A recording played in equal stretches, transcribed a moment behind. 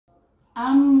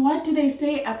What do they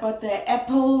say about the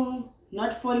apple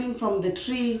not falling from the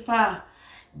tree far?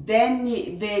 Then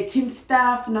the tin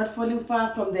staff not falling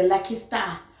far from the lucky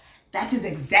star. That is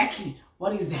exactly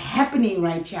what is happening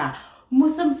right here.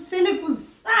 Musa Mseleķu's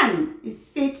son is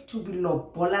said to be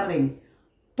Lobolaing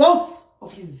both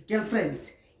of his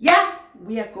girlfriends. Yeah,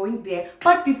 we are going there.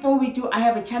 But before we do, I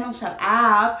have a channel shout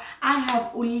out. I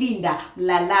have Ulinda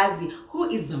Mlalazi, who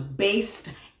is based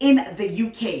in the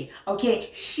UK. Okay,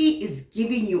 she is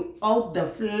giving you all the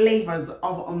flavors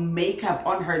of makeup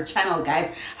on her channel,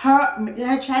 guys.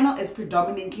 Her channel is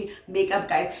predominantly makeup,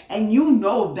 guys, and you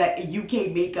know that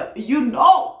UK makeup,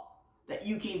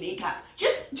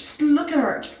 just look at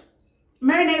her. Just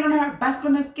marinate on her, bask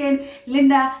on her skin.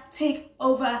 Linda, take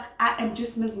over. I am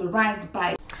just mesmerized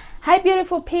by. Hi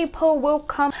beautiful people,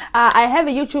 welcome. I have a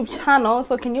YouTube channel,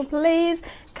 so can you please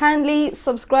kindly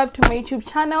subscribe to my YouTube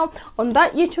channel. On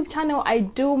that YouTube channel I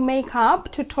do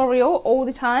makeup tutorial all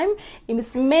the time. It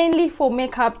is mainly for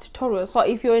makeup tutorials, so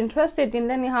if you're interested in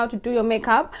learning how to do your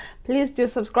makeup, please do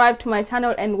subscribe to my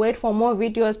channel and wait for more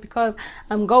videos, because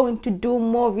I'm going to do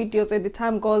more videos as the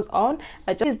time goes on.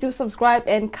 Just do subscribe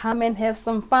and come and have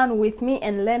some fun with me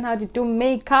and learn how to do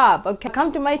makeup. Okay,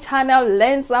 come to my channel,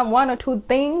 learn some one or two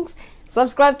things,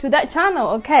 subscribe to that channel.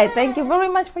 Okay, thank you very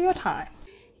much for your time.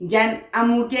 Njan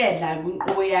amukela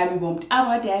kunqobo yami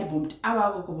bomtawa dad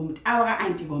bomtawa gogo bomtawa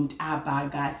auntie bomtawa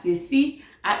gasisi.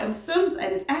 I am Sims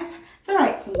and it's at the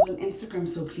right Sims on Instagram,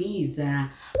 so please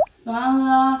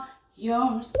follow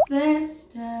your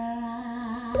sister.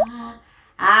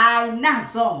 I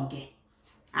nazoge.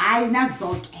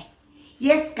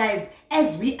 Yes guys,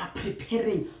 as we are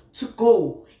preparing to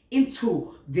go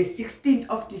into the 16th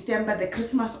of December, the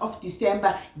Christmas of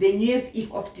December, the New Year's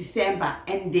Eve of December,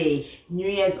 and the New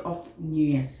Year's of New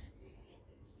Year's.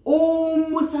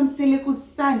 Musa Mseleķu's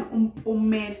son,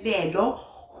 Mpumelelo,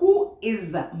 who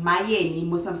is Mayeni,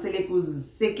 Musa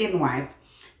Mseleķu's second wife,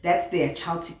 that's their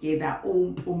child together,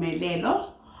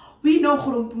 Mpumelelo. We know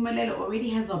Mpumelelo already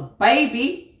has a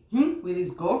baby with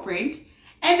his girlfriend,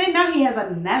 and then now he has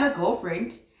another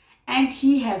girlfriend, and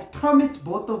he has promised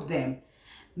both of them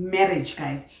marriage,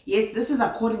 guys. Yes, this is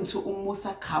according to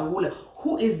Musa Kawula,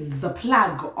 who is the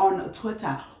plug on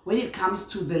Twitter when it comes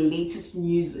to the latest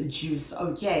news juice.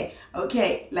 Okay,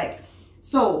 like,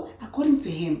 so according to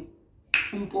him,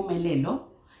 Mpumelelo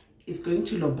is going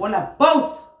to Lobola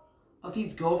both of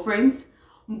his girlfriends.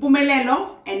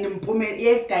 Mpumelelo and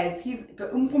yes guys,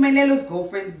 Mpumelelo's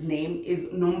girlfriend's name is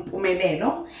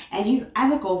Nompumelelo, and his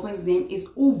other girlfriend's name is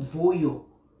Uvuyo.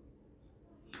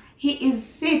 He is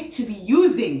said to be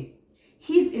using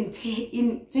his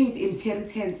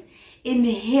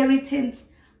inheritance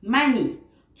money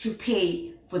to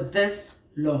pay for this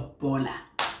Lobola.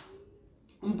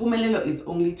 Mpumelelo is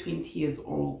only 20 years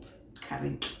old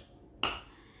currently.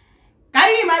 Can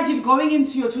you imagine going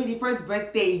into your 21st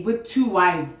birthday with two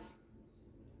wives?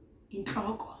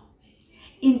 Intloko,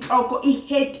 a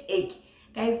headache.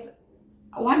 Guys,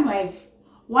 one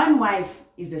wife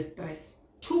is a stress.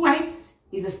 Two wives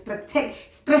is a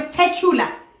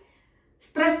stress-tacular.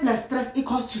 Stress plus stress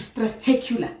equals to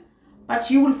stress-tacular.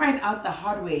 But you will find out the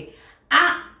hard way.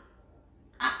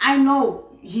 I know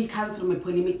he comes from a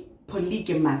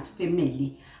polygamous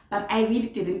family, but I really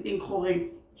didn't think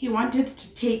he wanted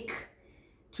to take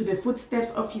to the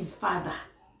footsteps of his father.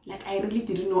 Like, I really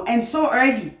didn't know. And so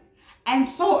early.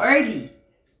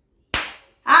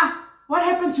 What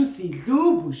happened to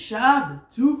Sidlu Bushab?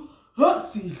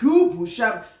 Sidlu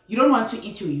Bushab? You don't want to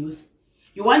eat your youth.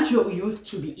 You want your youth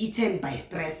to be eaten by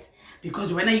stress,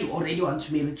 because when you already want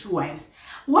to marry two wives.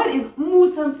 What is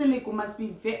Musa Mseleķu must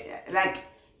be like?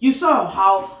 You saw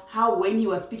how when he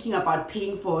was speaking about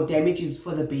paying for damages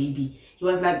for the baby, he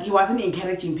was like, he wasn't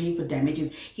encouraging paying for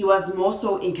damages. He was more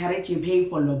so encouraging paying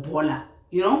for Lobola,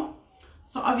 you know?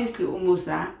 So obviously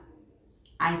Musa,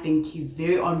 I think he's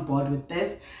very on board with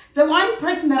this. The one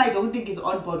person that I don't think is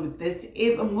on board with this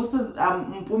is Musa's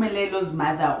Mpumelelo's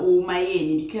mother,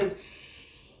 Mayeni, because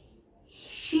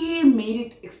she made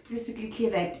it explicitly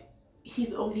clear that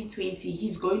he's only 20.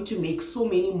 He's going to make so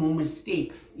many more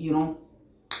mistakes, you know?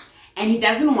 And he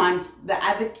doesn't want the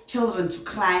other children to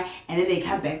cry, and then they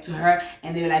come back to her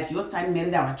and they're like, your son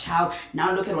married our child.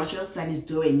 Now look at what your son is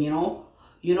doing, you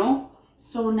know?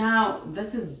 So now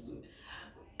this is,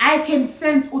 I can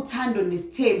sense Uthando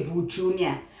Nestembu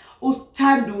Jr.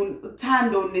 Uthando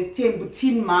Nestembu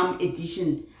Teen Mom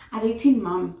edition. Are they teen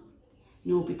mom?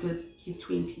 No, because he's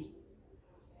 20.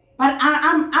 But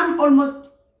I'm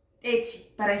almost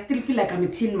 80, but I still feel like I'm a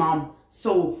teen mom.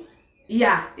 So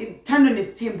yeah, Thando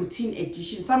Nestembu Teen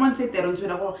Edition. Someone said that on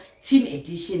Twitter, teen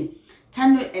edition.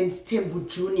 Thando and Nestembu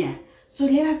Jr. So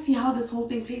let us see how this whole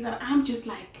thing plays out. I'm just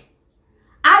like,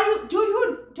 do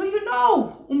you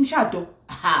know umshado?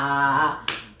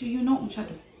 Do you know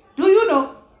umshado? Do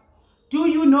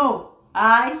you know?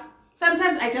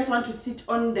 Sometimes I just want to sit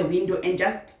on the window and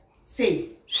just say,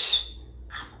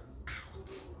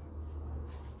 out.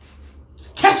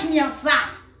 Catch me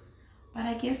outside. But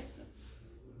I guess,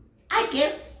 I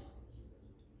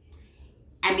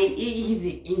mean, he's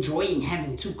enjoying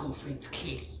having 2 girlfriends,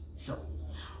 clearly. So,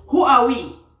 who are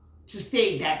we to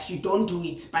say that you don't do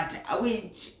it? But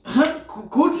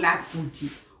good luck, Booty.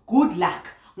 Good luck.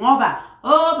 Ngoba,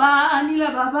 obani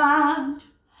la babantu,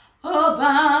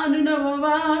 obani na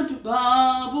babantu,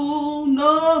 babu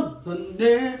no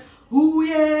Sunday,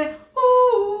 uye,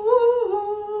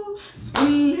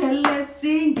 sifulele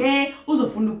singe,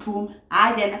 uzofuna ukuphuma.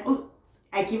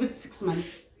 I give it 6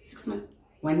 months. 6 months.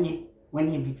 1 year.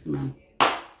 1 year maximum.